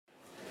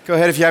Go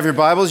ahead, if you have your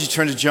Bibles, you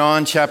turn to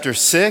John chapter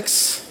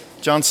 6.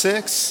 John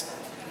 6.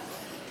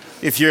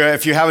 If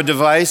you have a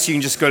device, you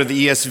can just go to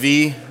the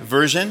ESV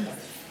version.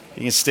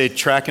 You can stay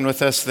tracking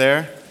with us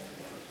there.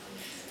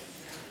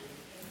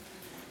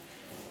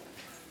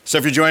 So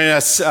if you're joining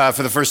us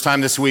for the first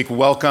time this week,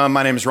 welcome.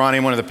 My name is Ronnie.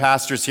 I'm one of the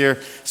pastors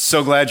here.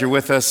 So glad you're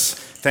with us.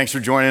 Thanks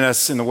for joining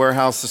us in the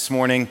warehouse this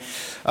morning.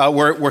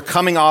 We're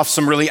coming off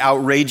some really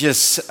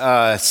outrageous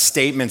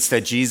statements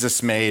that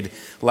Jesus made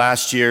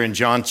last year in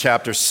John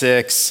chapter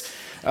 6,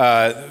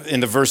 in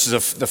the verses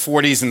of the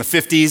 40s and the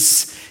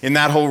 50s, in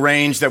that whole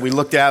range that we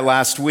looked at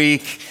last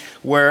week,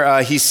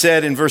 where he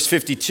said in verse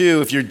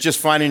 52, if you're just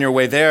finding your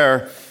way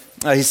there,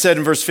 he said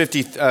in verse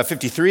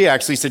 53,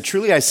 actually, he said,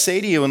 "Truly I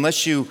say to you,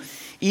 unless you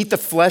eat the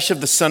flesh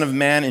of the Son of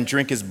Man and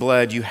drink his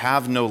blood, you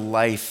have no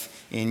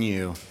life in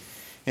you."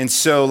 And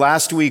so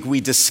last week we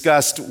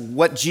discussed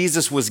what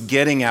Jesus was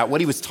getting at,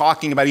 what he was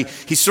talking about.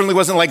 He certainly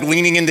wasn't like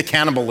leaning into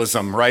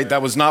cannibalism, right?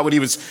 That was not what he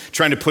was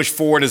trying to push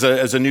forward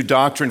as a new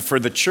doctrine for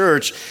the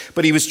church.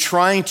 But he was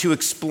trying to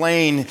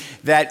explain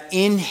that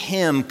in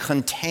him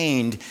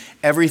contained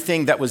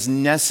everything that was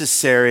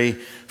necessary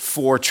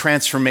for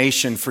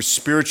transformation, for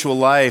spiritual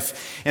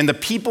life. And the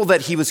people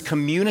that he was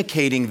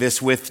communicating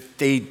this with,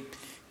 they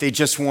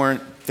just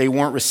weren't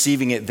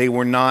receiving it. They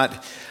were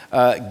not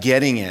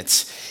getting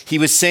it. He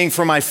was saying,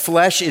 "For my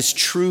flesh is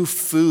true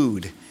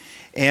food,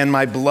 and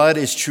my blood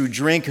is true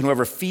drink. And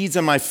whoever feeds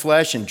on my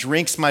flesh and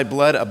drinks my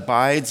blood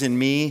abides in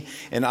me,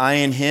 and I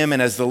in him.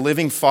 And as the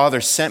living Father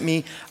sent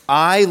me,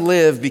 I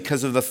live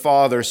because of the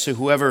Father. So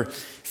whoever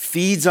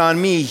feeds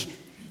on me,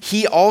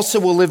 he also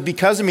will live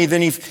because of me."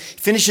 Then he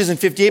finishes in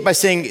 58 by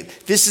saying,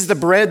 "This is the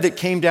bread that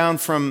came down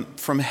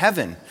from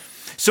heaven."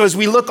 So as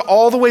we look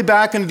all the way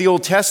back into the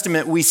Old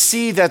Testament, we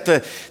see that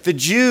the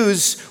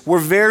Jews were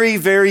very,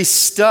 very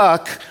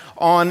stuck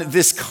on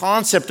this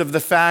concept of the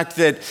fact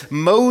that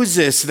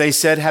Moses, they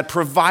said, had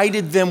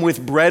provided them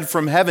with bread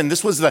from heaven.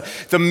 This was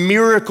the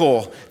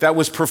miracle that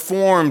was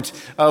performed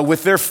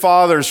with their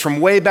fathers from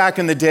way back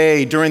in the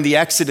day during the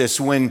Exodus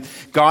when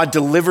God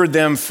delivered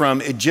them from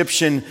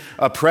Egyptian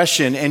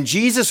oppression. And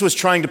Jesus was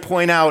trying to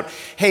point out,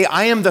 hey,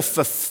 I am the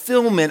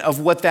fulfillment of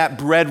what that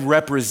bread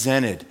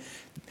represented.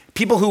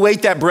 People who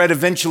ate that bread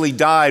eventually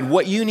died.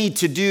 What you need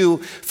to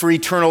do for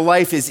eternal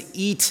life is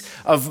eat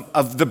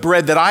of the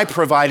bread that I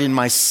provide in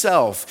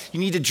myself. You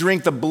need to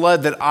drink the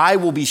blood that I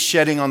will be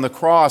shedding on the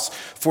cross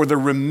for the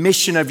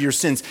remission of your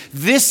sins.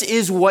 This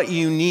is what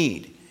you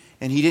need.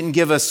 And he didn't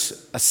give us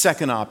a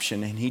second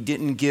option, and he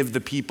didn't give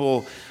the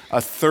people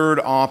a third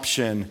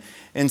option.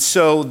 And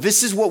so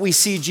this is what we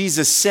see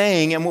Jesus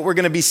saying, and what we're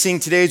going to be seeing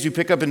today as we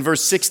pick up in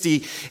verse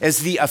 60 as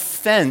the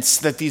offense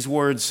that these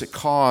words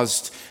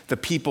caused the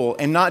people,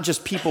 and not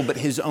just people, but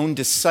his own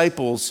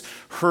disciples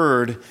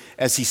heard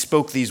as he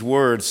spoke these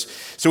words.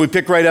 So we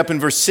pick right up in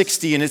verse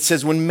 60, and it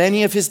says, "When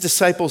many of his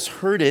disciples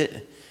heard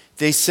it,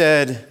 they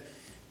said,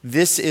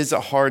 'This is a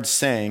hard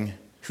saying.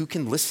 Who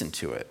can listen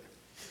to it?'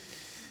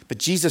 But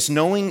Jesus,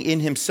 knowing in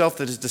himself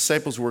that his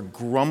disciples were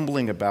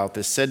grumbling about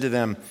this, said to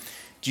them,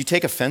 'Do you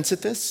take offense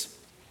at this?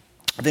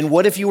 Then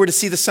what if you were to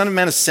see the Son of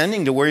Man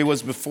ascending to where he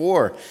was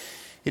before?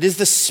 It is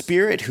the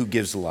Spirit who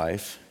gives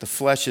life. The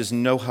flesh is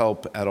no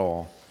help at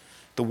all.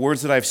 The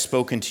words that I've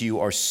spoken to you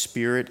are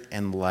spirit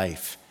and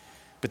life.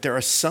 But there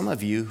are some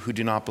of you who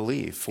do not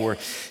believe.' For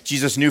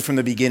Jesus knew from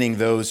the beginning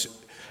those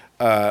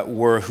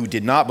were who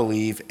did not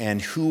believe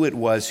and who it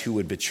was who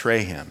would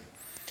betray him."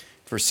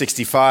 Verse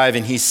 65,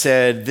 "And he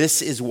said,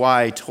 'This is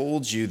why I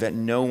told you that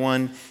no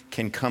one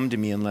can come to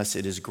me unless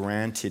it is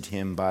granted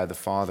him by the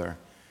Father.'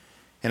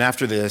 And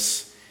after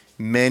this,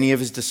 many of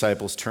his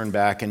disciples turned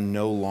back and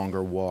no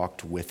longer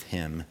walked with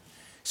him.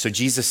 So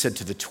Jesus said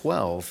to the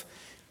 12,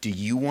 'Do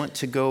you want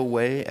to go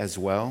away as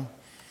well?'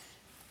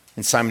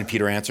 And Simon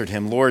Peter answered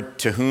him, 'Lord,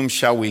 to whom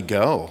shall we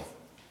go?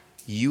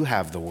 You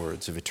have the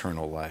words of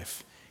eternal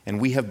life,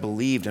 and we have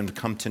believed and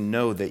come to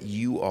know that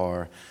you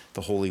are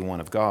the Holy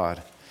One of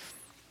God.'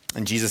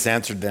 And Jesus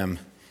answered them,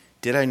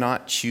 'Did I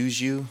not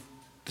choose you,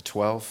 the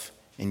 12?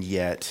 And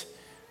yet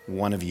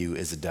one of you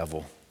is a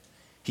devil.'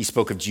 He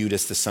spoke of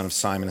Judas, the son of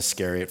Simon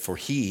Iscariot, for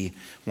he,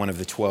 one of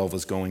the 12,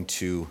 was going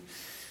to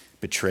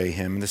betray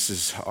him." This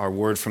is our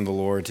word from the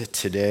Lord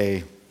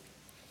today.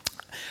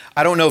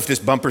 I don't know if this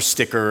bumper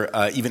sticker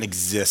even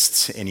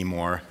exists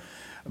anymore,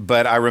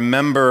 but I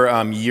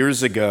remember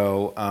years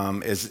ago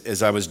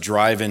as I was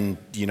driving,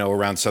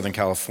 around Southern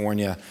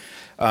California,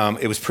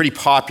 it was pretty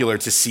popular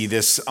to see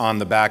this on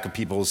the back of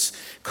people's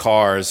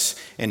cars,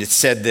 and it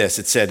said this.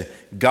 It said,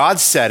 "God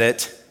said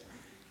it,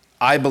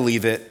 I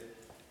believe it,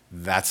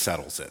 that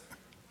settles it."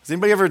 Does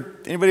anybody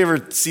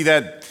ever see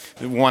that?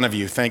 One of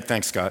you.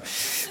 Thanks, Scott.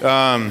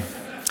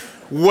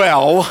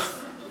 Well,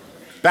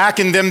 back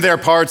in them there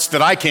parts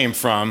that I came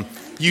from,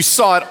 you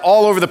saw it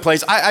all over the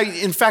place.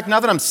 In fact,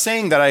 now that I'm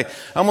saying that, I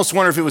almost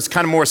wonder if it was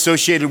kind of more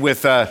associated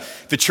with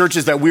the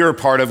churches that we were a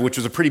part of, which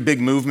was a pretty big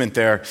movement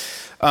there.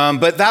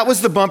 But that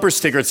was the bumper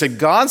sticker. It said,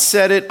 "God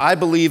said it, I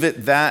believe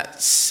it,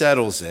 that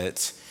settles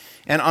it."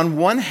 And on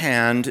one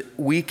hand,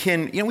 we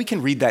can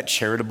read that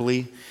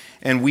charitably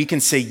And we can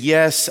say,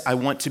 yes, I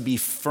want to be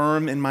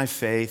firm in my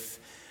faith.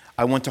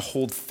 I want to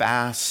hold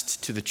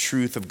fast to the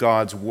truth of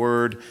God's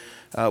word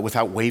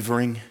without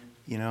wavering,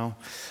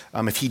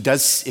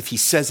 If he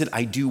says it,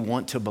 I do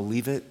want to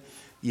believe it,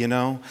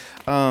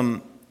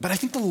 But I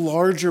think the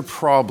larger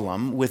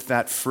problem with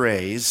that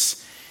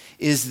phrase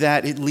is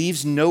that it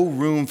leaves no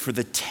room for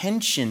the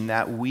tension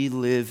that we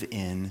live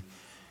in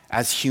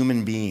as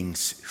human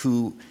beings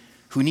who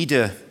need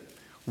to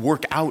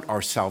work out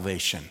our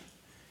salvation.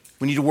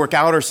 We need to work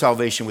out our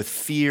salvation with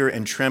fear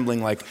and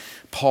trembling, like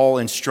Paul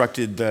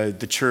instructed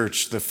the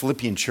church, the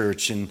Philippian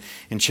church in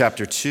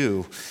chapter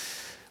 2.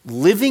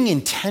 Living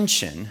in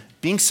tension,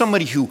 being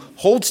somebody who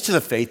holds to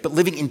the faith, but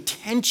living in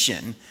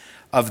tension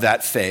of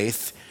that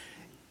faith,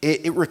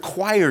 it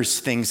requires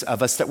things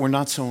of us that we're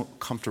not so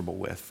comfortable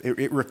with.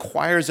 It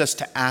requires us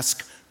to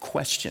ask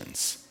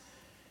questions.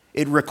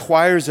 It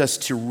requires us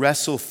to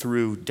wrestle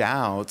through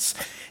doubts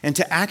and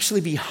to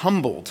actually be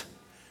humbled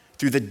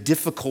through the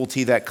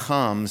difficulty that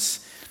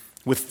comes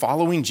with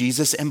following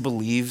Jesus and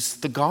believes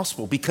the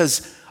gospel,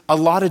 because a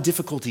lot of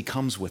difficulty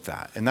comes with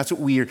that. And that's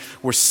what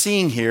we're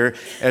seeing here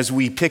as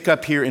we pick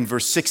up here in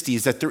verse 60,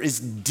 is that there is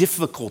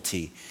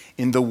difficulty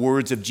in the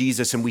words of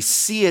Jesus, and we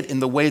see it in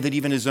the way that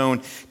even his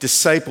own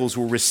disciples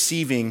were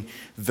receiving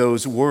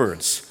those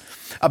words.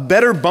 A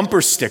better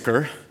bumper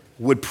sticker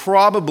would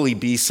probably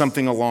be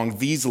something along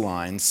these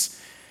lines: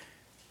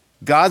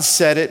 God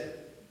said it,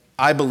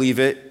 I believe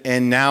it,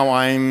 and now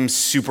I'm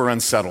super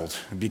unsettled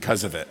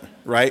because of it,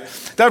 right?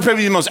 That would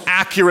probably be the most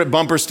accurate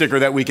bumper sticker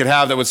that we could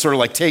have, that would sort of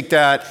like take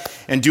that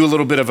and do a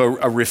little bit of a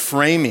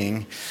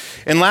reframing.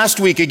 And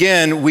last week,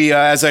 again, we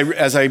as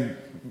I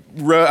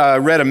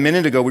read a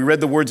minute ago, we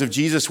read the words of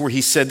Jesus where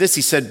he said this.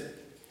 He said,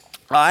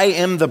 I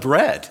am the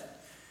bread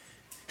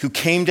who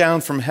came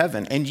down from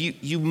heaven, and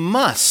you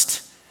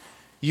must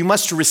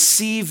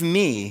receive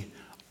me,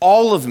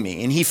 all of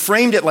me. And he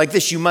framed it like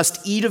this: you must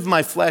eat of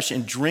my flesh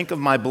and drink of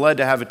my blood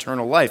to have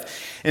eternal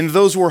life. And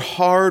those were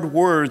hard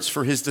words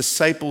for his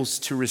disciples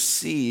to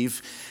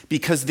receive,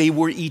 because they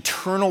were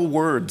eternal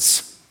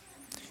words.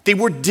 They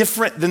were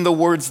different than the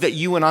words that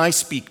you and I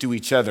speak to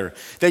each other,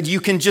 that you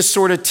can just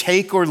sort of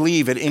take or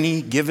leave at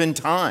any given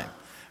time,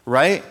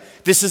 right?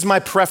 This is my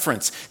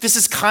preference. This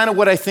is kind of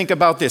what I think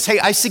about this. Hey,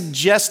 I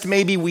suggest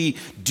maybe we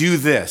do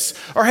this.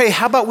 Or hey,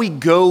 how about we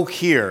go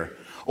here?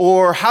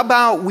 Or how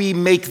about we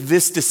make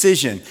this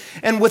decision?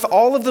 And with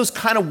all of those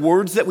kind of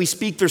words that we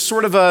speak, there's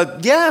sort of a,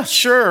 yeah,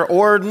 sure,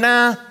 or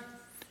nah,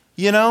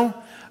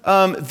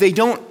 They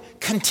don't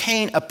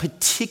contain a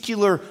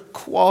particular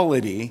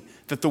quality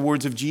that the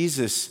words of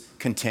Jesus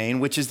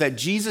contain, which is that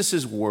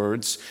Jesus'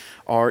 words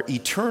are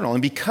eternal.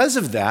 And because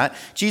of that,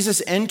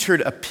 Jesus entered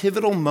a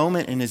pivotal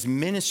moment in his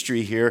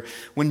ministry here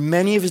when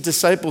many of his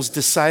disciples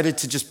decided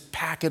to just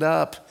pack it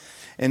up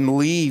and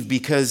leave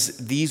because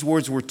these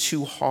words were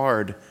too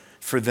hard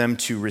for them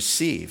to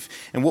receive.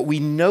 And what we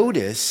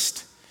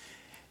noticed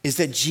is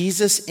that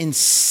Jesus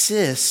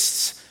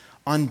insists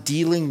on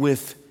dealing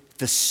with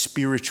the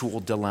spiritual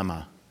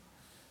dilemma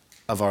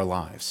of our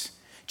lives.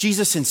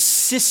 Jesus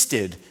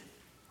insisted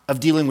of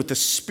dealing with the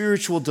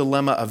spiritual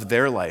dilemma of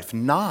their life,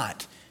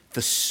 not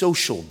the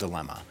social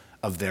dilemma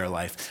of their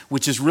life,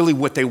 which is really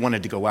what they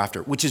wanted to go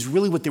after, which is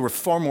really what they were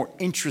far more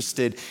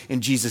interested in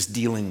Jesus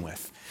dealing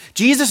with.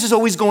 Jesus is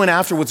always going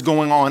after what's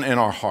going on in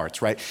our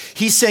hearts, right?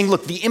 He's saying,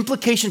 look, the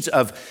implications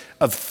of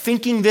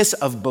thinking this,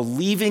 of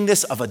believing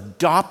this, of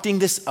adopting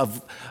this,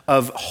 of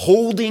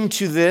holding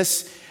to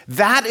this,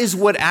 that is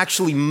what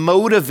actually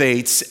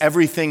motivates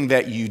everything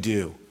that you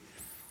do.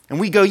 And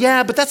we go,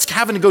 yeah, but that's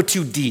having to go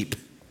too deep.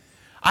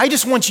 I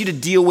just want you to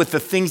deal with the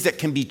things that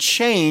can be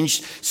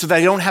changed so that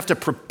I don't have to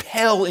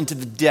propel into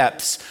the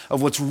depths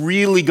of what's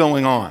really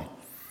going on.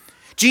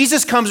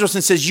 Jesus comes to us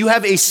and says, you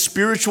have a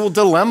spiritual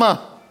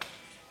dilemma.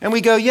 And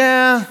we go,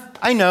 yeah,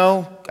 I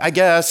know, I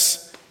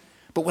guess.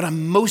 But what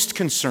I'm most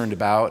concerned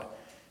about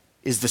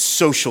is the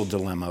social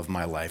dilemma of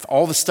my life.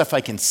 All the stuff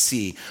I can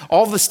see.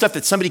 All the stuff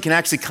that somebody can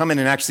actually come in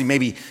and actually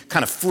maybe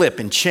kind of flip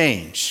and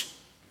change.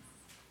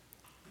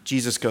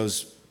 Jesus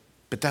goes,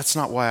 but that's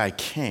not why I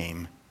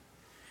came.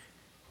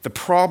 The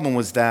problem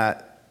was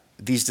that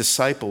these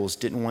disciples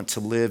didn't want to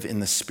live in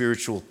the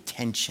spiritual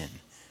tension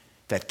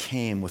that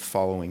came with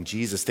following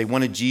Jesus. They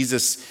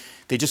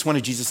just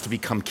wanted Jesus to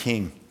become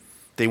king.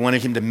 They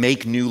wanted him to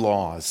make new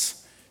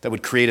laws that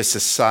would create a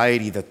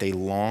society that they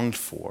longed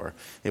for.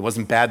 It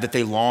wasn't bad that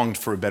they longed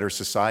for a better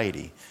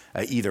society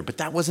either, but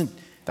that wasn't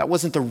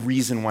the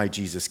reason why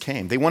Jesus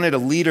came. They wanted a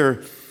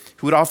leader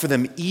who would offer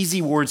them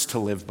easy words to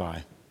live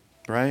by,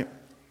 right?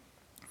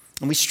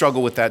 And we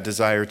struggle with that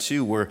desire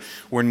too.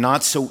 We're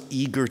not so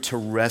eager to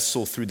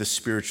wrestle through the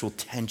spiritual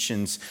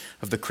tensions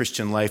of the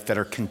Christian life that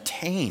are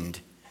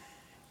contained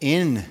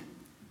in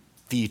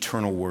the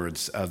eternal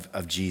words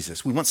of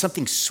Jesus. We want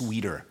something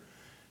sweeter.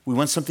 We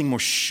want something more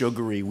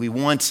sugary. We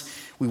want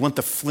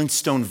the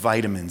Flintstone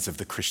vitamins of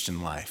the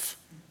Christian life,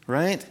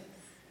 right?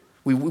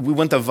 We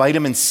want the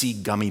vitamin C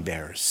gummy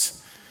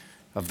bears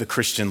of the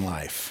Christian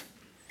life.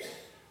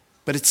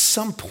 But at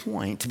some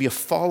point, to be a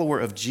follower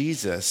of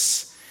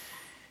Jesus,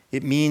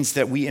 It means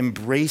that we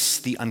embrace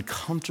the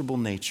uncomfortable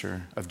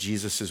nature of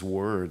Jesus'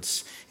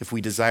 words if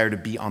we desire to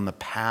be on the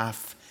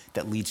path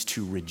that leads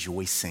to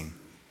rejoicing,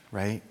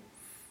 right?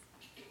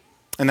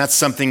 And that's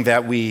something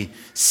that we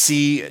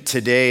see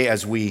today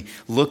as we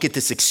look at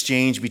this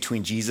exchange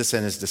between Jesus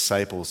and his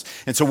disciples.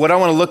 And so what I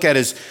want to look at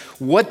is,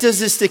 what does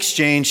this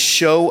exchange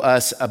show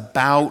us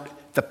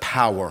about the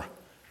power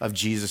of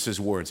Jesus'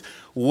 words?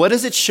 What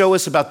does it show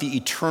us about the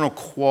eternal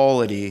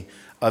quality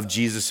of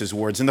Jesus'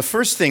 words? And the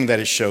first thing that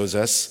it shows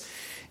us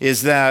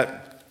is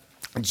that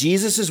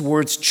Jesus'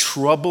 words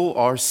trouble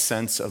our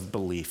sense of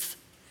belief.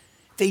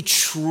 They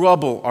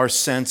trouble our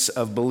sense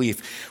of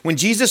belief. When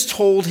Jesus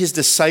told his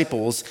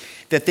disciples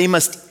that they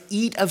must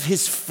eat of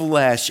his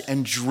flesh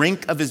and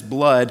drink of his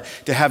blood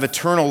to have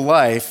eternal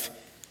life,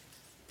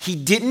 he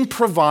didn't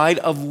provide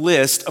a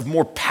list of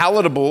more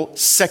palatable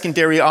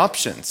secondary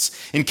options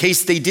in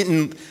case they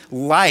didn't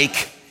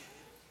like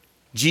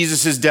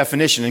Jesus'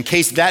 definition, in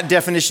case that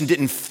definition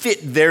didn't fit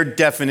their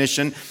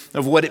definition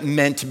of what it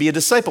meant to be a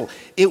disciple.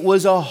 It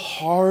was a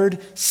hard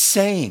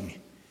saying.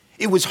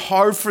 It was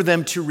hard for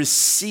them to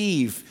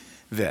receive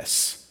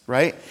this,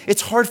 right?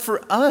 It's hard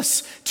for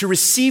us to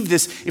receive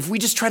this if we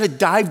just try to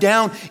dive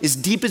down as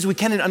deep as we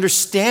can and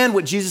understand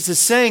what Jesus is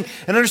saying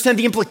and understand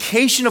the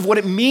implication of what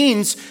it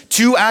means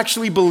to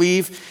actually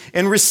believe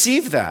and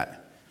receive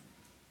that.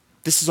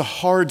 This is a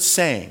hard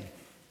saying,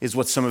 is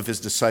what some of his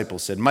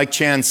disciples said. Mike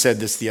Chan said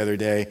this the other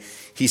day.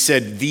 He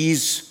said,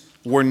 "These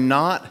were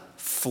not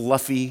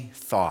fluffy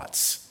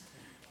thoughts."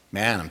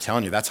 Man, I'm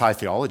telling you, that's high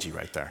theology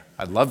right there.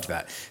 I loved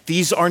that.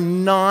 These are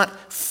not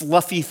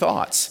fluffy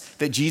thoughts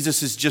that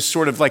Jesus is just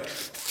sort of like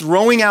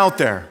throwing out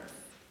there,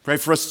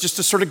 right, for us just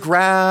to sort of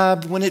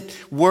grab when it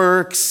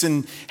works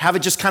and have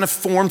it just kind of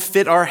form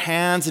fit our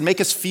hands and make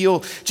us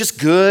feel just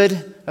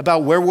good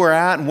about where we're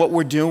at and what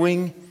we're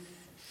doing.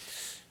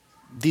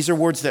 These are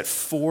words that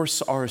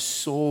force our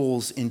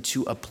souls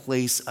into a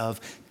place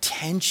of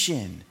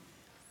tension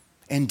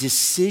and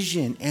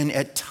decision and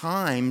at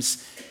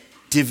times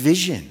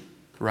division.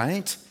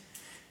 Right?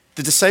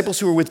 The disciples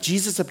who were with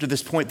Jesus up to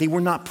this point, they were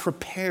not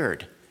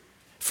prepared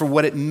for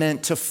what it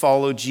meant to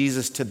follow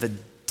Jesus to the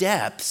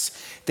depths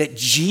that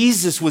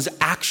Jesus was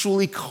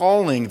actually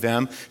calling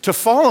them to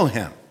follow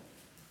him.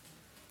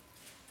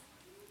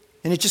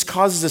 And it just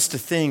causes us to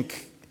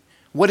think,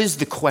 what is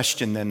the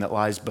question then that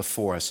lies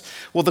before us?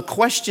 Well, the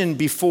question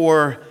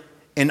before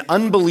an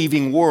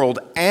unbelieving world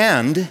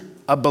and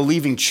a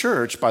believing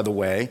church, by the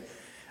way,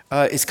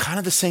 is kind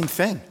of the same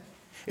thing.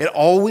 It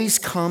always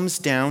comes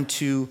down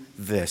to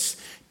this.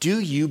 Do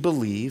you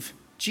believe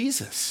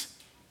Jesus?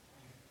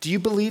 Do you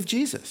believe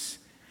Jesus?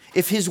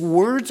 If his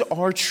words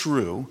are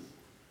true,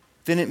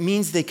 then it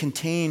means they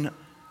contain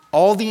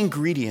all the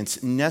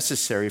ingredients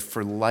necessary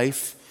for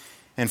life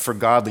and for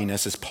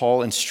godliness, as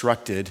Paul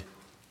instructed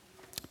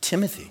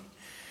Timothy.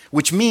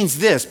 Which means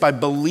this: by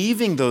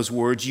believing those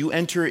words, you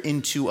enter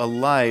into a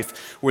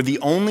life where the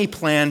only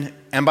plan,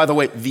 and by the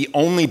way, the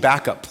only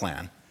backup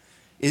plan,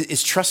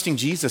 is trusting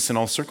Jesus in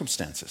all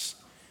circumstances,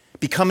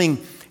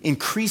 becoming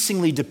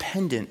increasingly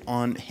dependent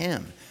on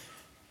him,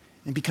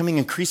 and becoming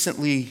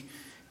increasingly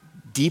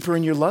deeper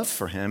in your love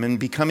for him, and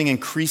becoming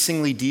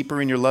increasingly deeper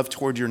in your love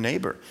toward your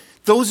neighbor.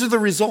 Those are the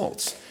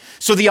results.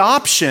 So the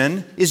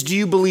option is, do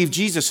you believe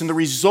Jesus? And the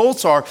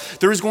results are,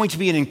 there is going to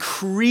be an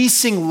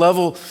increasing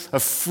level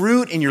of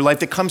fruit in your life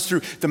that comes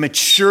through the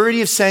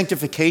maturity of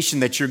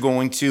sanctification that you're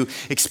going to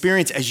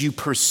experience as you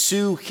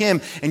pursue him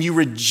and you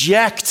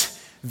reject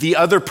the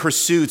other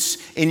pursuits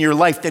in your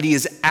life that he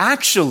has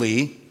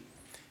actually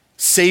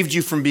saved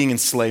you from being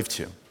enslaved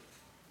to,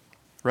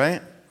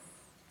 right?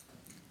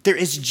 There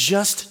is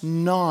just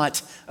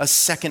not a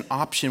second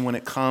option when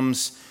it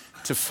comes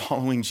to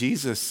following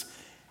Jesus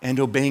and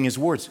obeying his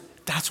words.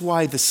 That's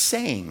why the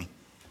saying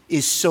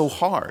is so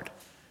hard.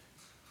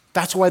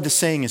 That's why the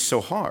saying is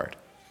so hard.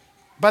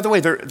 By the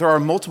way, there are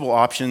multiple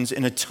options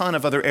in a ton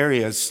of other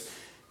areas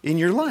in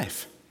your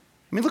life.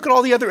 I mean, look at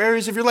all the other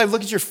areas of your life.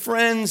 Look at your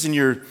friends and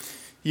your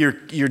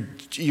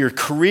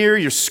career,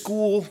 your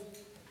school,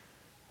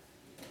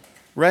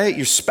 right?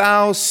 Your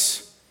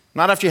spouse,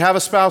 not after you have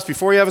a spouse,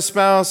 before you have a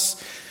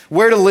spouse,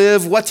 where to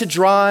live, what to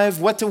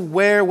drive, what to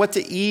wear, what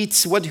to eat,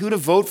 who to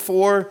vote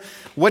for,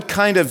 what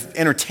kind of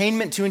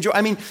entertainment to enjoy.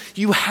 I mean,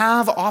 you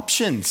have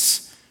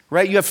options,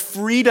 right? You have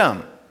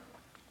freedom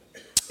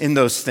in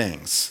those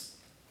things.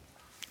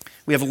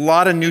 We have a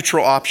lot of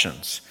neutral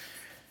options.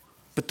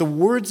 But the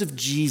words of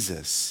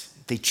Jesus,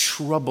 they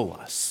trouble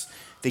us.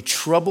 They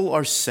trouble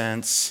our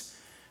sense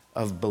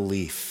of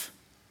belief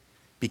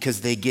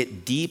because they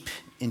get deep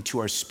into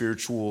our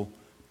spiritual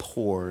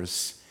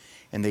pores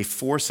and they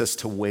force us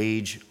to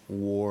wage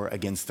war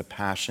against the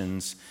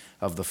passions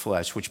of the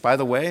flesh, which, by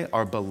the way,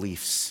 are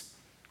beliefs,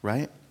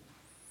 right?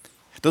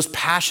 Those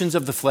passions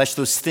of the flesh,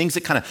 those things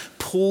that kind of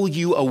pull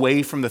you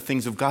away from the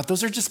things of God,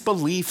 those are just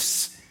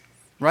beliefs,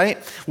 right?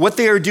 What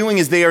they are doing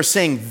is they are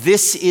saying,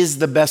 this is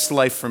the best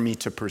life for me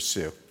to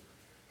pursue.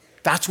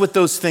 That's what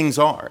those things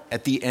are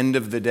at the end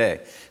of the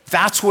day.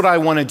 That's what I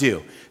want to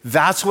do.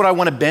 That's what I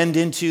want to bend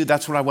into.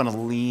 That's what I want to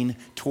lean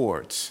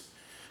towards.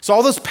 So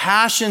all those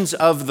passions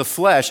of the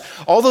flesh,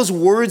 all those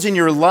words in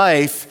your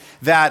life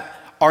that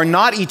are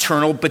not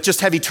eternal, but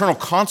just have eternal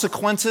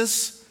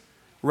consequences,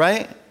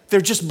 right?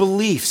 They're just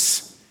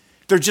beliefs.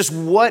 They're just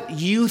what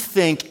you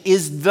think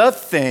is the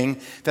thing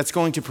that's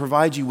going to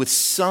provide you with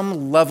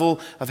some level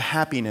of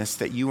happiness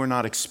that you are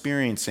not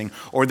experiencing,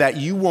 or that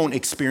you won't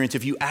experience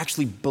if you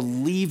actually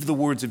believe the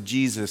words of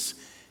Jesus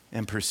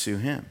and pursue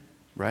him,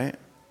 right?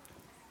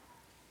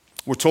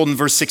 We're told in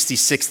verse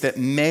 66 that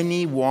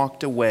many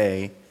walked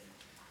away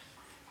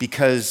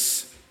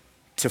because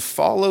to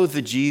follow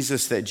the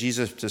Jesus that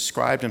Jesus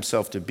described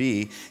himself to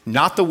be,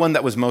 not the one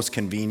that was most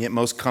convenient,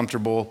 most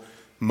comfortable,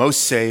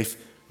 most safe,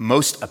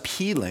 most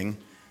appealing,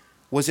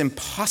 was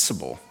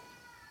impossible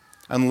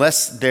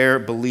unless their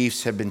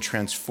beliefs have been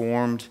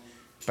transformed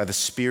by the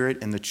Spirit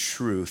and the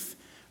truth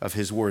of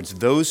his words.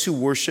 Those who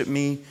worship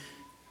me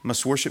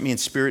must worship me in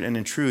spirit and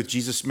in truth.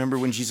 Jesus, remember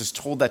when Jesus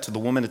told that to the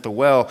woman at the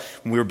well,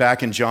 when we were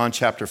back in John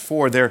chapter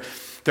 4,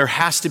 there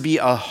has to be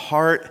a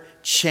heart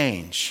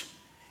change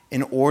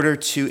in order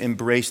to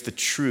embrace the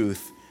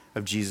truth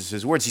of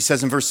Jesus' words. He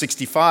says in verse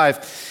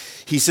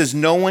 65, he says,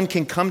 no one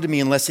can come to me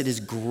unless it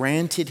is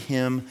granted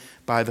him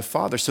by the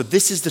Father. So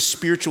this is the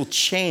spiritual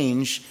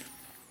change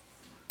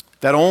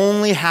that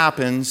only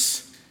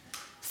happens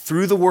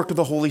through the work of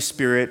the Holy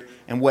Spirit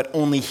and what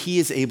only he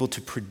is able to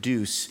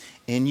produce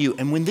in you.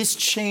 And when this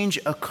change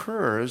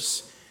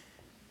occurs,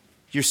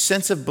 your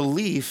sense of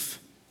belief,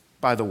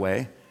 by the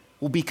way,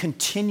 will be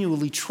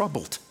continually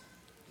troubled.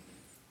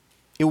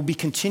 It will be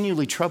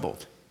continually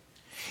troubled.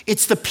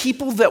 It's the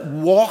people that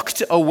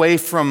walked away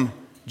from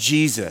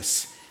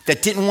Jesus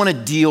that didn't want to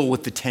deal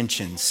with the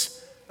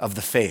tensions of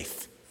the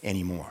faith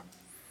anymore.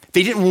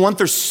 They didn't want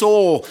their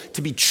soul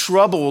to be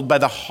troubled by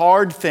the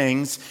hard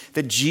things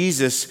that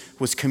Jesus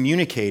was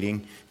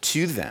communicating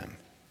to them,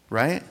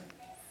 right?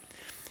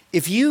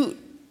 If you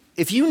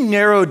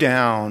narrow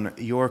down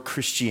your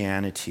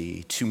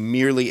Christianity to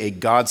merely a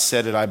God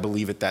said it, I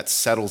believe it, that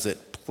settles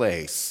it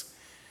place,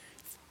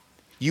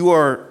 you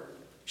are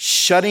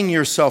shutting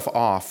yourself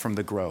off from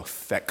the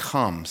growth that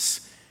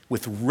comes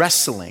with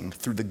wrestling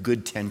through the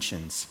good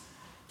tensions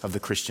of the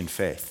Christian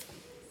faith.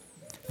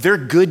 They're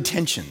good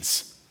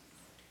tensions.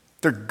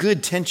 They're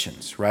good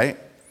tensions, right?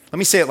 Let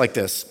me say it like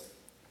this.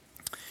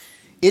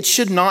 It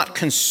should not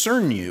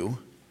concern you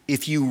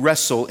if you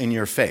wrestle in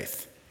your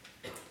faith.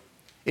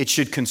 It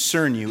should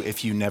concern you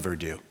if you never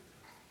do,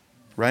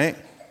 right?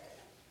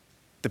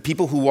 The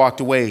people who walked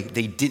away,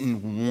 they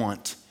didn't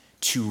want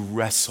to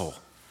wrestle.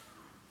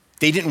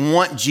 They didn't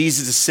want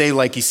Jesus to say,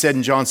 like he said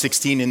in John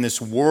 16, in this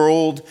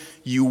world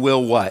you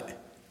will what?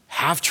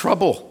 Have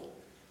trouble.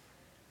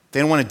 They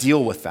didn't want to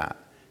deal with that.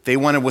 They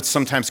wanted what's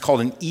sometimes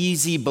called an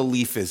easy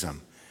beliefism.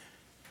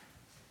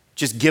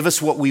 Just give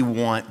us what we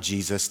want,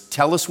 Jesus.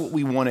 Tell us what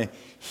we want to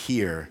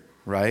hear,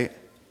 right?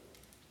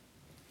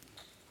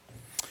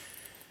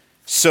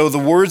 So the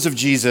words of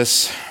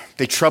Jesus,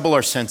 they trouble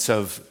our sense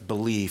of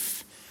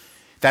belief.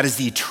 That is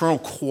the eternal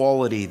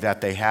quality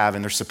that they have,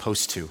 and they're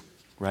supposed to,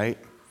 right?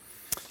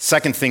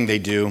 Second thing they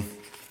do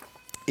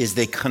is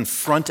they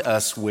confront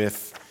us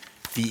with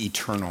the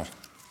eternal.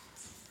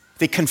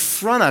 They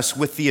confront us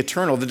with the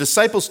eternal. The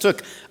disciples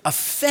took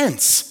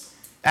offense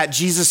at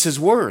Jesus'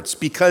 words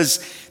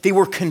because they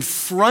were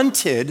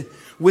confronted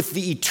with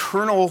the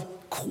eternal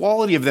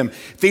quality of them.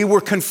 They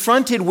were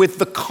confronted with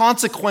the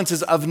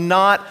consequences of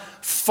not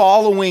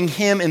following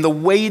him in the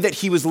way that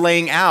he was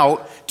laying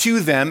out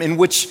to them in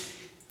which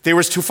they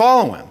were to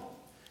follow him.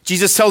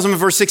 Jesus tells them in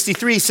verse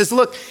 63, he says,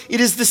 look, it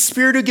is the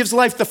Spirit who gives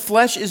life. The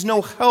flesh is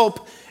no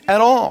help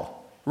at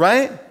all,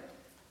 right?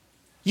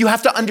 You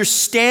have to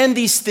understand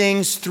these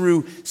things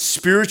through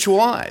spiritual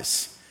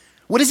eyes.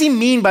 What does he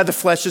mean by the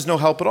flesh is no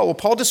help at all? Well,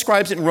 Paul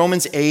describes it in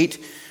Romans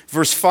 8,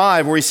 verse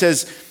 5, where he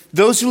says,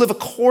 those who live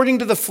according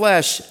to the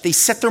flesh, they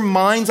set their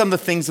minds on the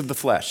things of the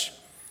flesh.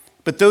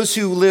 But those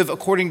who live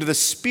according to the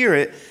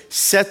Spirit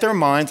set their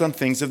minds on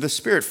things of the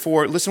Spirit.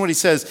 For, listen to what he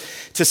says,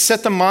 to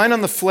set the mind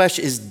on the flesh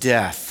is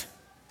death.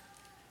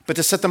 But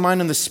to set the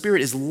mind on the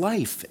Spirit is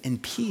life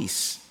and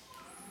peace.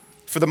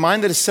 For the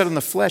mind that is set on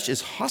the flesh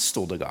is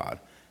hostile to God,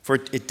 for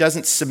it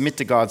doesn't submit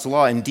to God's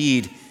law.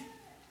 Indeed,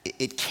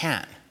 it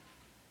can't.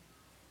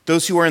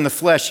 Those who are in the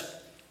flesh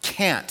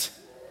can't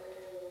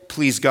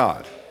please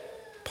God,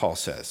 Paul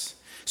says.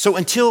 So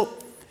until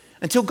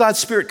God's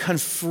Spirit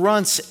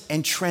confronts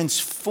and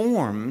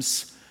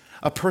transforms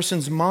a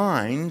person's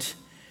mind,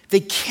 they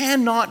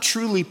cannot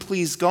truly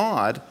please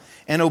God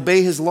and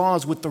obey his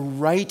laws with the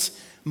right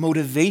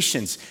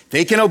motivations.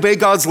 They can obey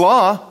God's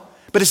law,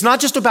 but it's not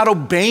just about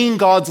obeying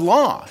God's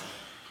law.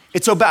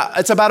 It's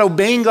about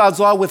obeying God's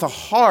law with a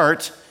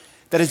heart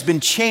that has been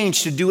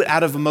changed to do it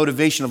out of a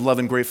motivation of love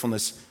and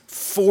gratefulness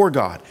for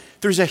God.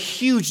 There's a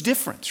huge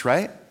difference,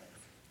 right,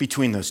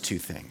 between those two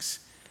things.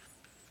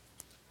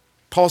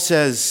 Paul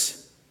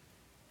says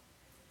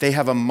they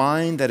have a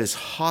mind that is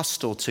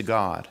hostile to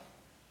God,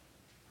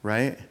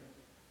 right?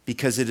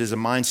 Because it is a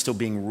mind still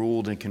being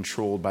ruled and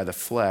controlled by the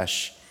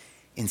flesh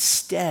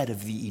instead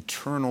of the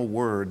eternal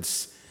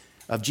words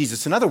of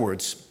Jesus. In other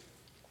words,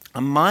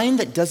 A mind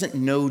that doesn't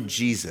know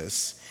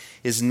Jesus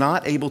is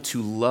not able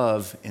to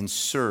love and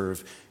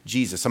serve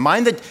Jesus. A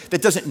mind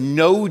that doesn't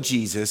know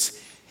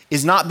Jesus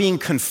is not being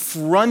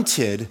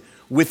confronted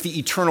with the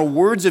eternal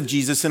words of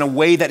Jesus in a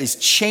way that is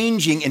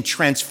changing and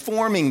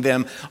transforming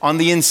them on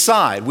the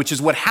inside, which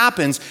is what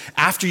happens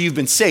after you've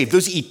been saved.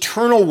 Those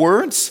eternal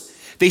words,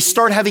 they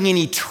start having an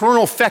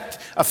eternal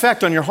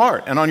effect on your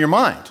heart and on your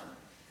mind.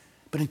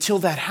 But until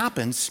that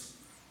happens,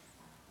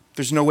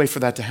 there's no way for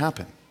that to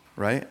happen,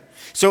 right?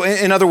 So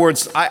in other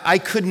words, I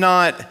could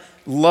not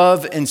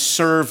love and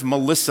serve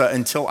Melissa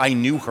until I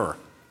knew her.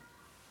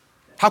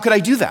 How could I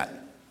do that,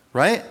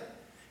 right?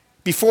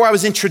 Before I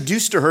was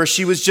introduced to her,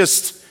 she was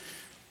just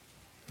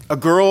a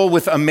girl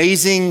with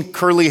amazing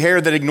curly hair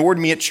that ignored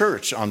me at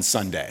church on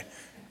Sunday,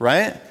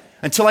 right?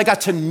 Until I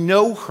got to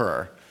know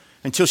her,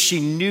 until she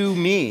knew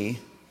me,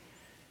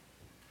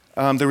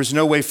 there was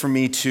no way for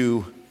me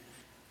to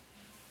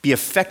be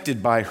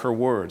affected by her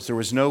words. There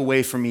was no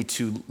way for me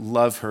to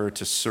love her,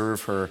 to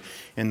serve her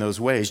in those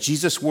ways.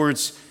 Jesus'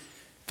 words,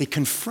 they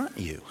confront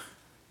you.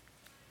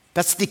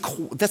 That's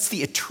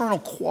the eternal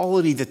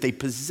quality that they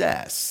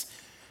possess.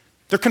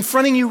 They're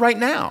confronting you right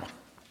now.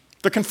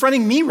 They're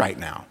confronting me right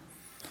now.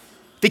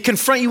 They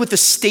confront you with the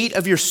state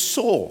of your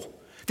soul.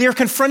 They are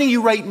confronting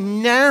you right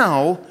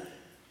now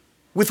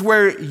with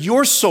where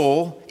your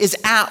soul is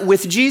at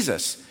with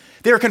Jesus.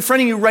 They are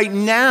confronting you right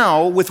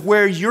now with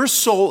where your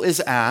soul is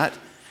at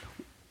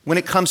when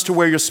it comes to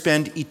where you'll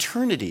spend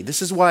eternity.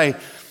 This is why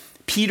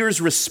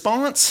Peter's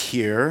response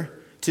here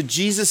to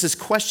Jesus'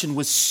 question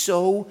was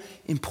so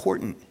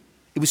important.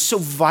 It was so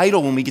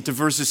vital when we get to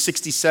verses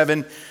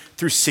 67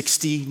 through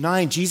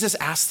 69. Jesus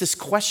asked this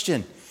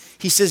question.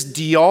 He says,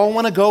 do y'all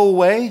want to go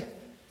away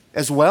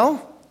as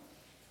well?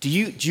 Do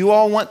you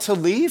all want to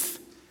leave?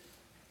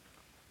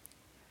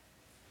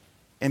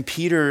 And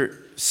Peter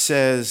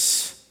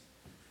says,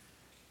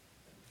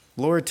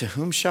 Lord, to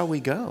whom shall we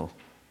go?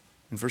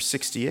 In verse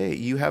 68,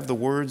 you have the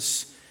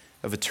words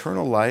of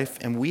eternal life,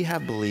 and we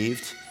have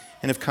believed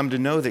and have come to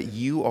know that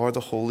you are the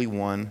Holy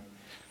One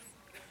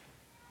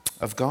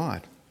of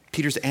God.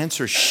 Peter's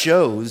answer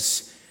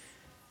shows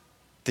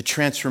the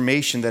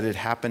transformation that had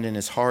happened in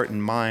his heart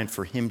and mind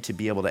for him to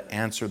be able to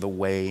answer the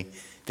way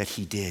that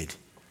he did.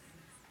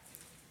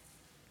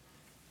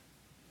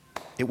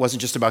 It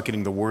wasn't just about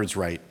getting the words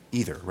right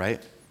either,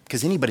 right?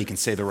 Because anybody can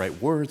say the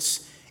right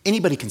words.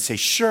 Anybody can say,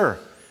 sure,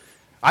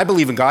 I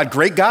believe in God.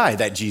 Great guy,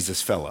 that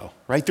Jesus fellow,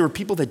 right? There were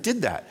people that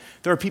did that.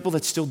 There are people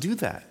that still do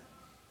that.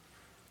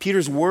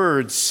 Peter's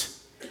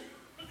words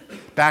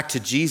back to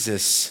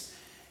Jesus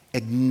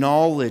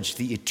acknowledged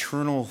the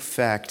eternal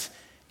effect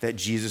that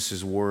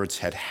Jesus' words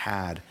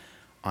had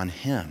on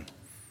him.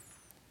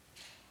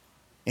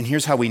 And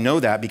here's how we know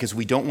that, because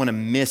we don't want to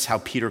miss how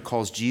Peter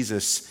calls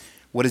Jesus,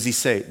 what does he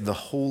say? The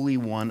Holy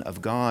One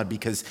of God,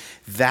 because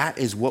that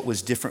is what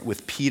was different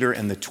with Peter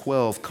and the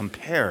 12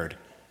 compared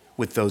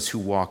with those who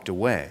walked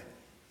away.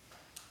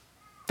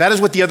 That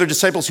is what the other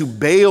disciples who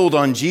bailed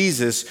on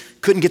Jesus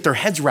couldn't get their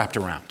heads wrapped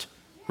around,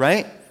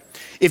 right?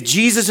 If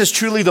Jesus is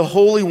truly the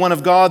Holy One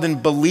of God, then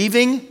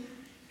believing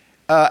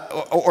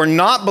or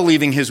not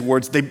believing his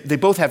words, they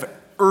both have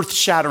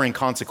earth-shattering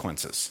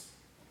consequences.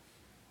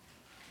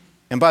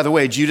 And by the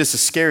way, Judas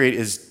Iscariot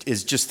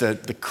is just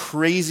the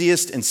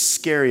craziest and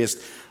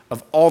scariest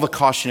of all the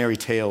cautionary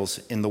tales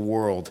in the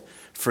world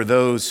for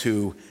those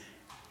who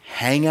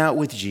hang out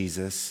with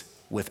Jesus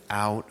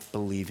without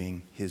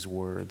believing his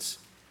words.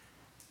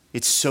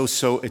 It's so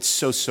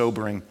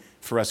sobering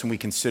for us when we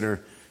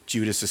consider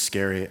Judas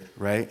Iscariot,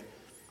 right?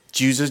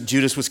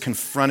 Judas was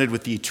confronted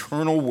with the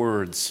eternal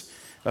words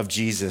of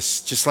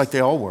Jesus, just like they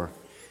all were.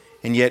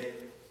 And yet,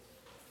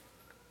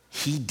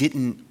 he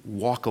didn't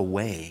walk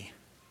away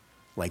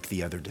like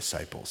the other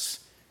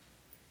disciples.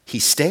 He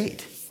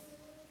stayed.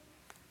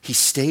 He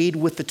stayed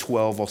with the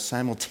 12 while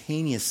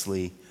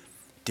simultaneously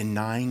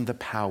denying the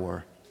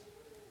power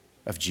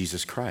of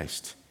Jesus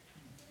Christ.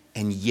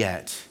 And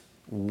yet,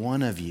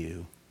 one of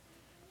you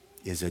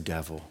is a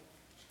devil,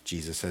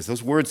 Jesus says.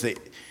 Those words,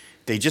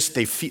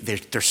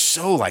 they're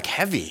so like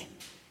heavy.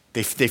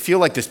 They feel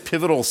like this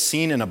pivotal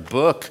scene in a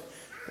book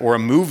or a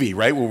movie,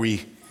 right, where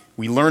we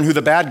learn who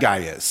the bad guy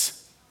is.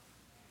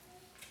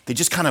 They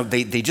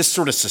just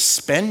sort of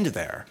suspend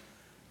there.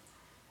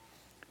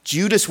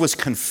 Judas was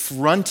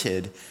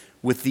confronted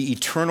with the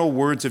eternal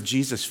words of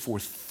Jesus for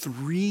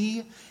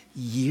 3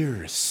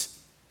 years,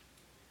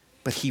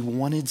 but he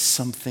wanted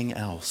something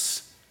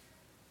else.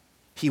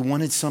 He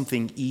wanted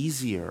something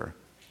easier.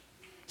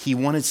 He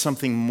wanted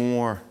something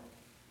more.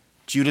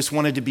 Judas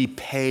wanted to be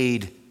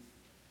paid.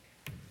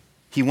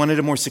 He wanted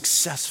a more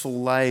successful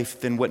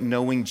life than what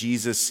knowing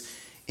Jesus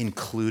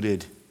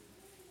included.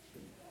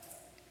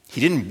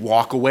 He didn't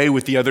walk away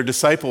with the other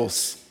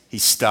disciples. He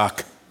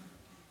stuck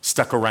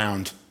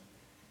around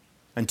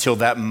until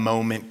that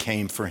moment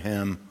came for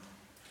him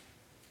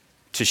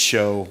to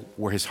show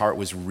where his heart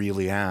was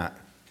really at.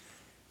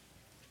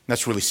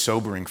 That's really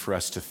sobering for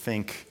us to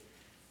think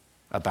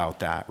about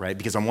that, right?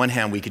 Because on one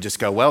hand, we could just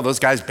go, well, those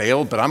guys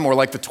bailed, but I'm more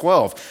like the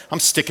 12. I'm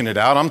sticking it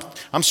out.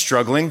 I'm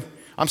struggling.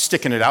 I'm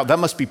sticking it out. That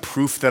must be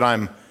proof that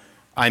I'm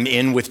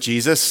in with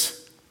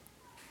Jesus.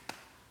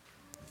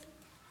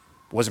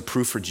 It wasn't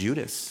proof for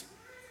Judas.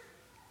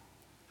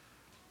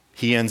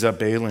 He ends up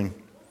bailing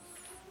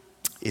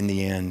in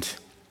the end.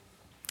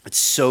 It's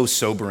so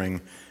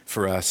sobering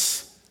for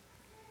us.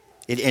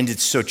 It ended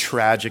so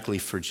tragically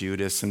for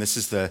Judas. And this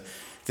is the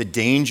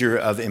danger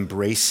of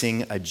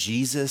embracing a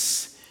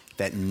Jesus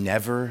that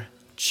never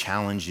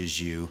challenges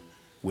you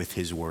with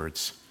his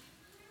words.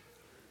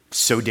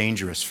 So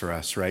dangerous for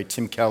us, right?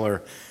 Tim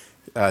Keller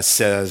he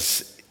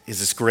has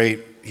this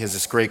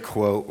great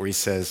quote where he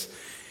says,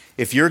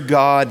 if your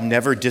God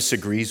never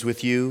disagrees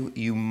with you,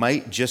 you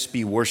might just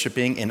be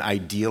worshiping an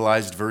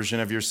idealized version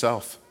of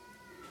yourself.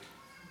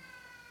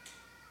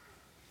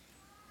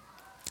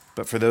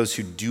 But for those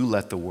who do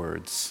let the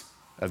words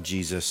of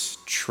Jesus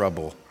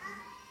trouble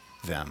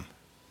them,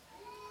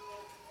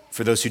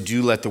 for those who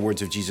do let the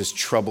words of Jesus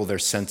trouble their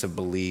sense of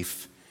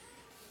belief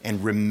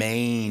and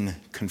remain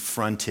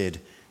confronted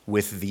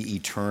with the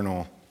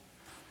eternal,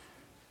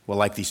 well,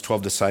 like these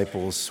 12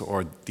 disciples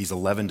or these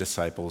 11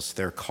 disciples,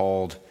 they're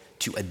called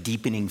to a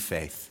deepening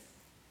faith,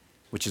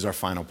 which is our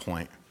final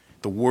point.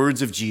 The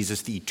words of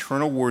Jesus, the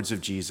eternal words of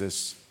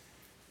Jesus,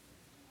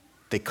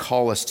 they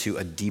call us to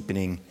a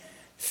deepening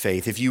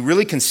faith. If you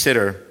really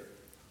consider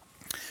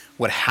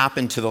what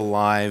happened to the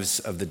lives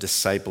of the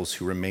disciples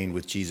who remained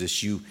with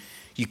Jesus, you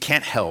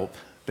can't help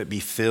but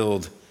be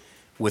filled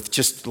with,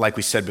 just like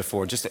we said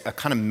before, just a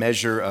kind of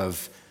measure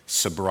of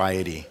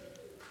sobriety,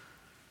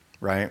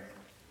 right?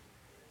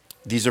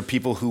 These are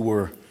people who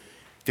were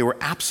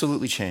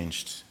absolutely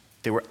changed.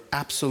 They were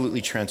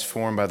absolutely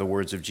transformed by the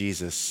words of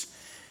Jesus,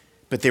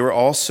 but they were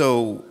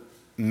also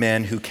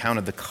men who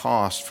counted the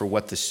cost for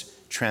what this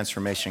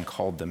transformation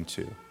called them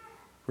to,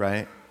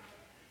 right?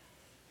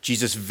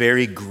 Jesus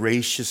very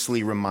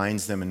graciously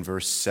reminds them in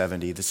verse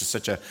 70. This is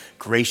such a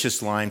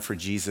gracious line for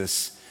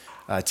Jesus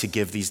to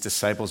give these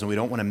disciples, and we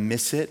don't want to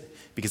miss it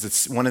because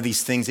it's one of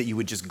these things that you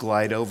would just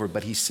glide over.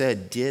 But he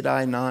said, did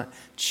I not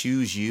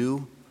choose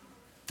you,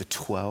 the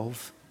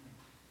 12?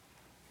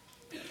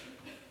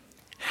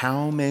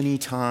 How many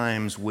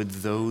times would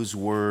those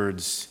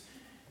words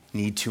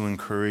need to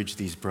encourage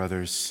these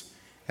brothers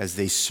as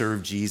they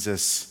serve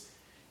Jesus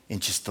in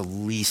just the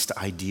least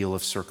ideal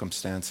of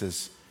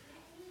circumstances,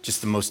 just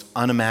the most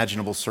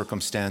unimaginable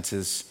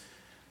circumstances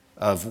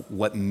of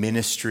what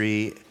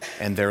ministry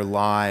and their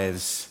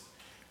lives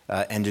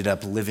ended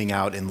up living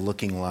out and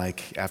looking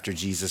like after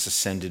Jesus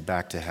ascended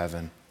back to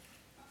heaven?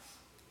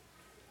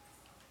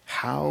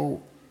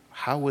 How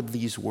would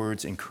these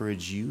words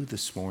encourage you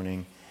this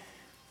morning?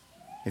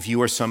 If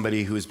you are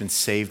somebody who has been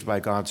saved by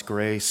God's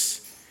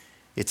grace,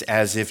 it's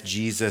as if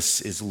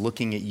Jesus is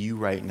looking at you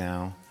right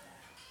now,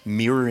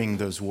 mirroring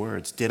those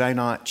words. Did I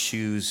not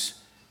choose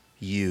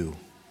you?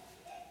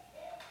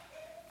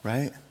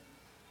 Right?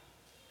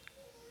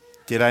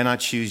 Did I not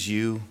choose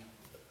you,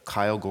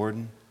 Kyle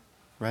Gordon?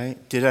 Right?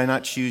 Did I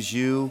not choose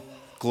you,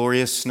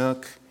 Gloria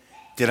Snook?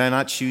 Did I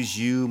not choose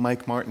you,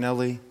 Mike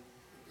Martinelli?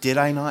 Did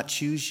I not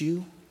choose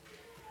you?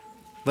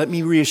 Let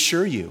me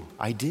reassure you,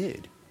 I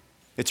did.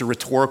 It's a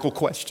rhetorical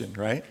question,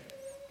 right?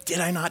 Did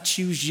I not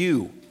choose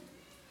you?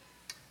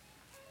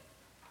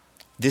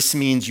 This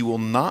means you will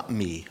not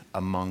be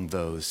among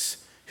those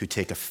who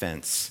take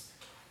offense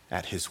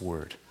at his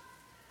word.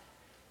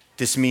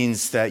 This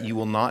means that you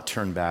will not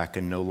turn back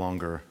and no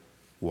longer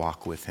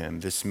walk with him.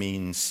 This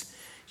means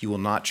you will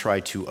not try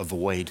to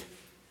avoid,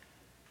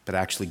 but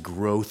actually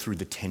grow through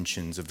the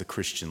tensions of the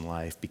Christian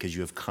life because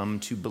you have come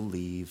to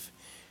believe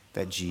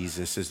that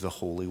Jesus is the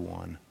Holy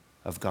One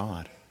of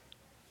God.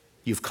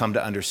 You've come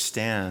to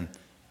understand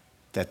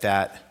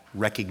that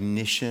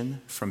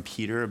recognition from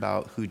Peter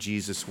about who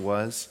Jesus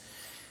was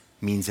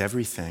means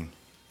everything.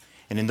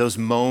 And in those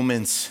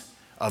moments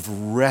of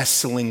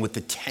wrestling with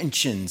the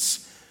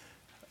tensions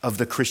of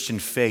the Christian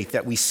faith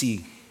that we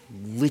see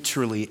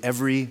literally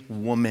every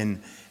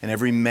woman and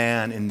every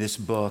man in this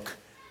book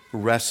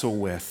wrestle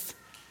with,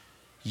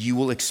 you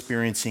will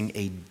experiencing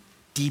a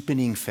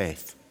deepening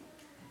faith.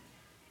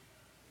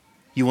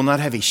 You will not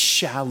have a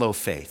shallow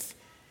faith.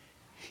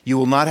 You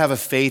will not have a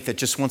faith that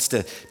just wants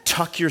to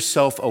tuck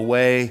yourself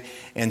away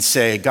and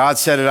say, God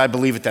said it, I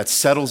believe it, that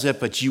settles it.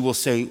 But you will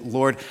say,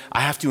 Lord, I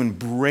have to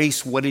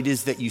embrace what it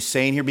is that you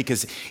say in here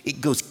because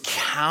it goes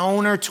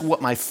counter to what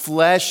my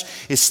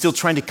flesh is still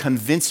trying to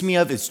convince me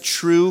of is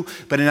true,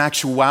 but in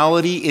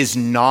actuality is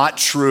not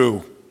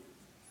true.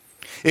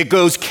 It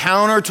goes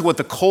counter to what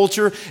the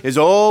culture is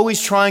always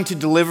trying to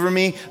deliver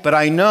me, but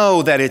I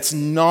know that it's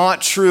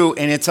not true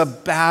and it's a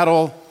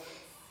battle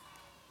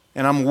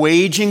and I'm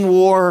waging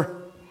war.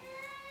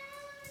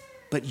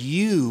 But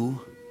you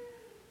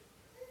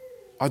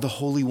are the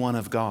Holy One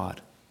of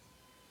God.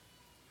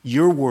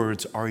 Your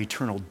words are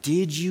eternal.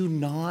 Did you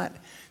not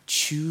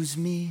choose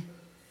me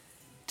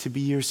to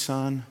be your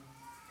son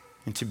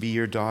and to be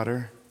your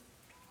daughter?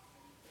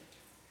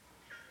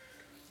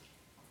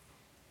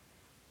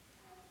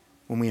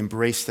 When we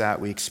embrace that,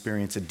 we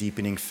experience a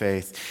deepening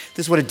faith.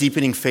 This is what a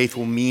deepening faith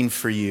will mean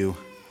for you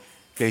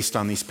based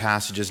on these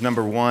passages.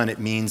 Number one, it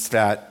means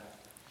that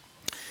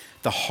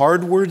The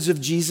hard words of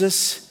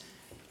Jesus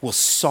will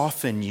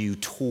soften you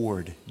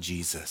toward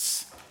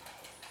Jesus.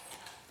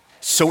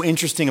 So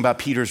interesting about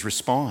Peter's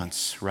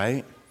response,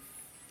 right?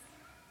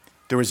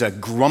 There was a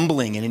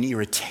grumbling and an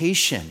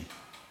irritation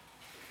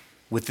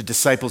with the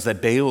disciples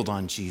that bailed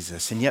on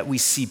Jesus. And yet we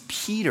see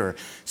Peter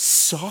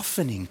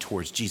softening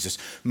towards Jesus,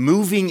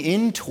 moving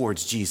in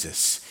towards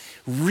Jesus,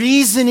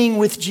 reasoning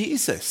with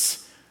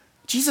Jesus.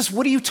 Jesus,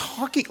 what are you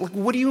talking? Like,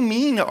 what do you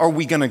mean are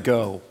we going to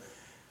go?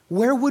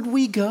 Where would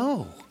we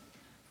go?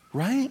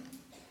 Right?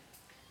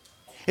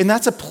 And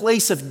that's a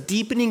place of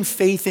deepening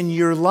faith in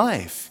your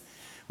life.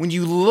 When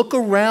you look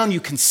around, you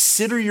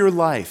consider your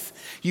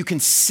life. You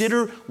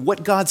consider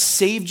what God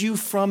saved you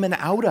from and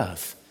out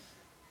of.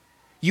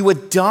 You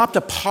adopt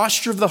a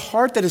posture of the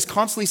heart that is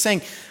constantly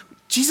saying,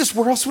 Jesus,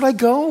 where else would I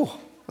go?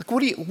 Like,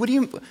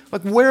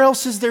 where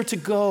else is there to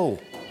go?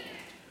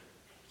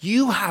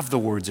 You have the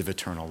words of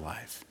eternal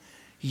life.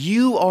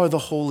 You are the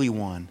Holy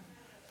One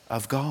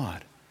of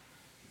God.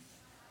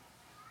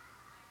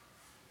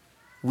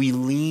 We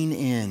lean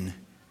in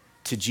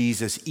to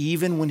Jesus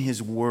even when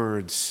his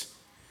words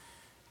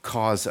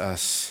cause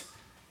us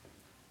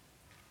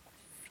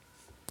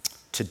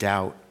to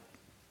doubt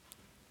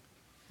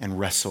and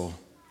wrestle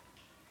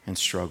and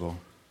struggle.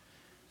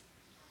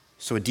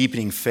 So a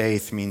deepening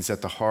faith means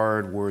that the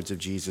hard words of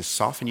Jesus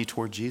soften you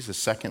toward Jesus.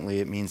 Secondly,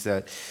 it means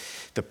that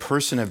the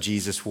person of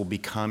Jesus will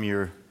become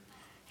your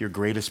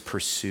greatest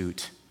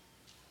pursuit.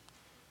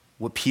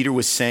 What Peter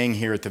was saying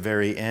here at the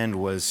very end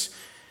was,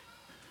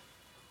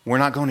 we're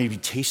not going to be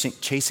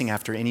chasing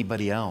after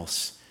anybody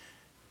else.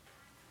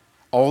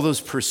 All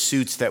those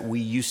pursuits that we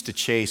used to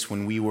chase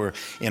when we were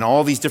in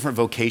all these different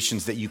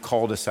vocations that you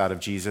called us out of,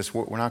 Jesus,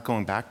 we're not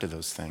going back to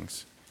those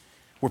things.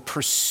 We're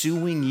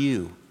pursuing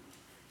you.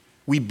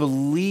 We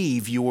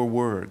believe your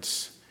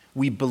words.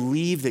 We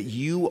believe that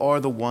you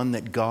are the one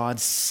that God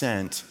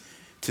sent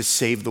to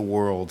save the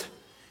world.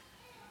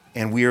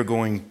 And we are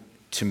going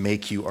to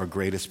make you our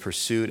greatest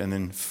pursuit. And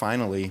then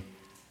finally,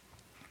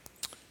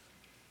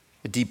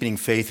 a deepening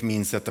faith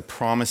means that the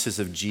promises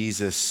of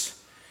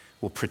Jesus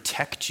will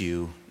protect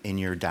you in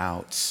your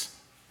doubts.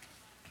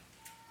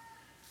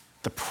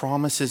 The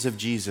promises of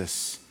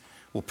Jesus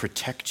will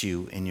protect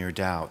you in your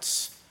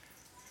doubts.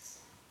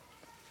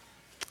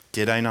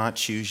 Did I not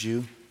choose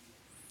you?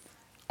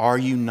 Are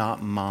you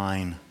not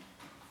mine?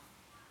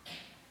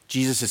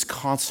 Jesus is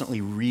constantly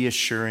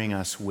reassuring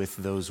us with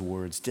those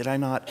words. Did I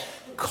not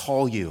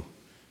call you?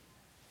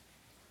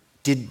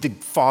 Did the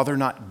Father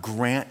not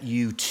grant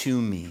you to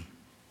me?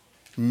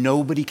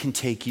 Nobody can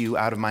take you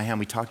out of my hand.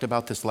 We talked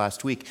about this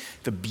last week.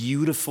 The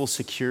beautiful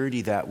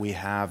security that we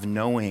have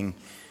knowing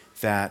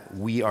that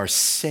we are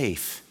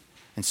safe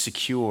and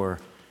secure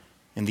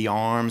in the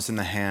arms and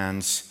the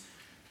hands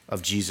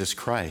of Jesus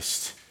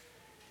Christ.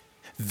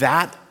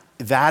 That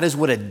is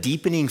what a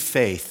deepening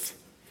faith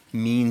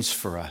means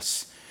for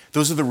us.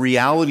 Those are the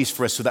realities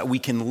for us so that we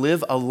can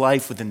live a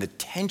life within the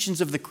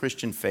tensions of the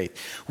Christian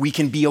faith. We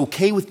can be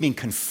okay with being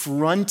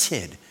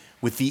confronted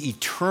with the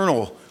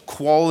eternal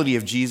quality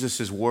of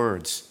Jesus'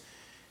 words.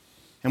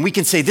 And we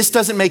can say, this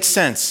doesn't make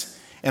sense,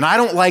 and I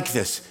don't like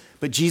this,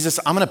 but Jesus,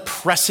 I'm going to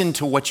press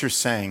into what you're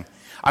saying.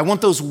 I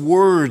want those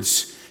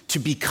words to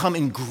become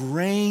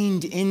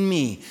ingrained in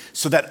me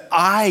so that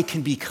I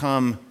can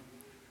become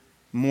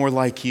more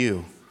like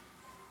you.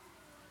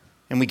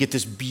 And we get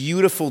this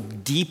beautiful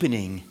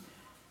deepening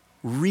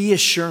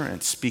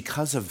reassurance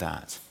because of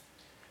that.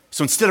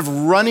 So instead of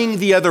running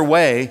the other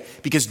way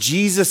because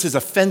Jesus is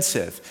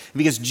offensive,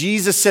 because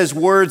Jesus says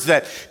words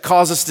that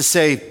cause us to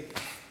say,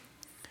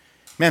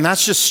 man,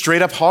 that's just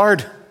straight up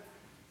hard.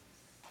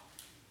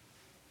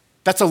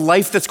 That's a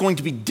life that's going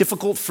to be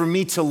difficult for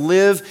me to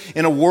live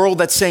in a world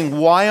that's saying,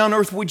 why on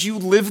earth would you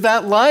live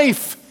that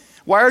life?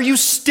 Why are you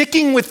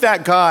sticking with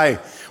that guy?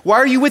 Why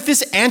are you with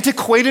this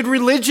antiquated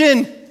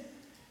religion?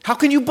 How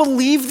can you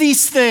believe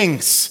these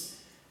things?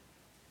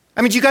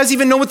 I mean, do you guys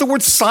even know what the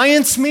word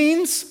science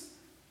means?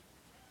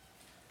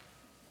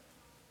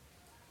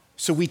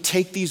 So we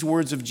take these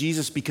words of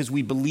Jesus because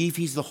we believe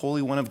he's the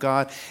Holy One of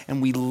God,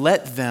 and we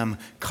let them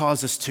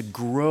cause us to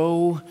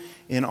grow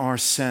in our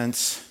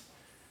sense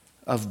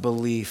of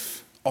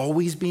belief,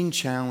 always being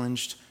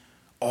challenged,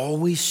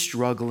 always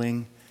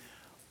struggling,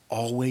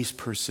 always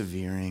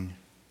persevering,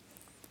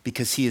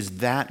 because he is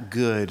that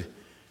good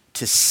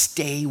to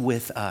stay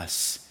with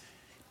us.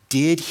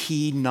 Did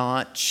he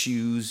not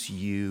choose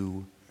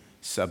you,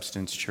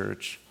 Substance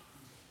Church?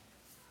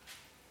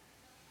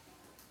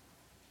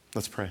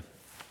 Let's pray.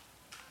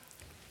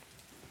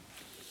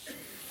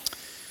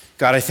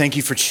 God, I thank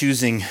you for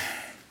choosing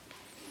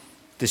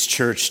this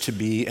church to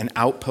be an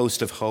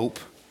outpost of hope,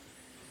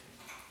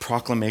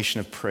 proclamation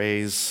of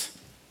praise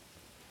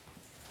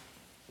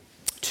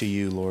to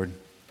you, Lord.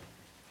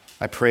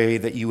 I pray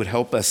that you would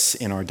help us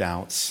in our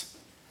doubts.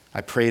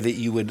 I pray that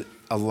you would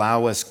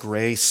allow us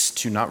grace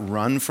to not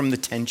run from the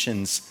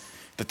tensions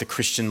that the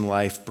Christian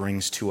life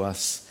brings to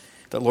us.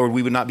 That, Lord,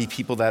 we would not be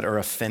people that are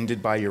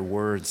offended by your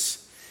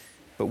words,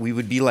 but we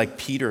would be like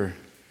Peter,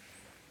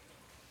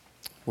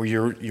 where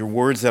your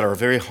words that are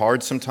very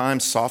hard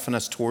sometimes soften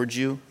us towards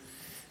you,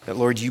 that,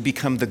 Lord, you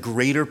become the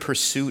greater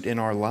pursuit in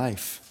our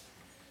life.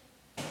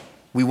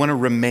 We want to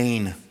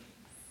remain.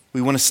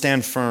 We want to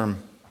stand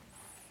firm.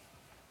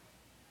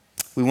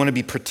 We want to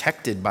be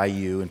protected by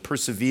you and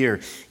persevere,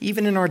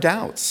 even in our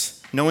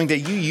doubts, knowing that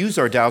you use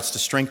our doubts to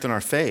strengthen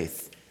our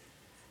faith.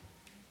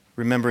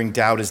 Remembering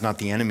doubt is not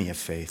the enemy of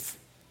faith.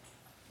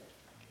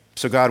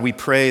 So, God, we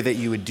pray that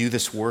you would do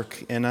this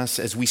work in us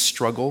as we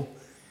struggle,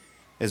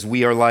 as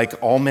we are like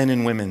all men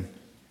and women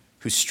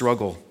who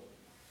struggle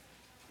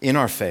in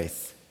our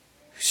faith,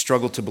 who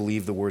struggle to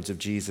believe the words of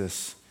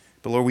Jesus.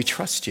 But Lord, we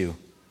trust you.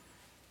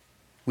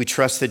 We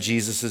trust that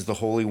Jesus is the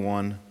Holy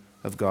One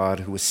of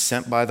God who was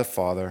sent by the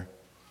Father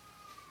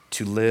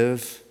to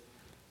live,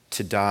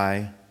 to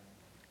die,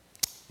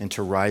 and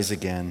to rise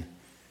again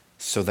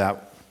so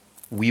that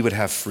we would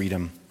have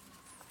freedom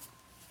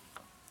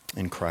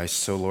in Christ.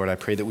 So, Lord, I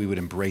pray that we would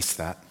embrace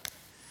that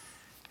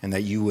and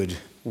that you would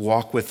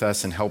walk with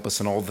us and help us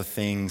in all the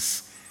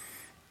things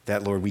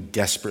that, Lord, we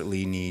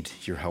desperately need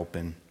your help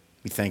in.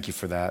 We thank you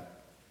for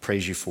that.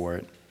 Praise you for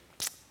it.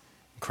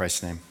 In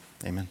Christ's name,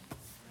 amen.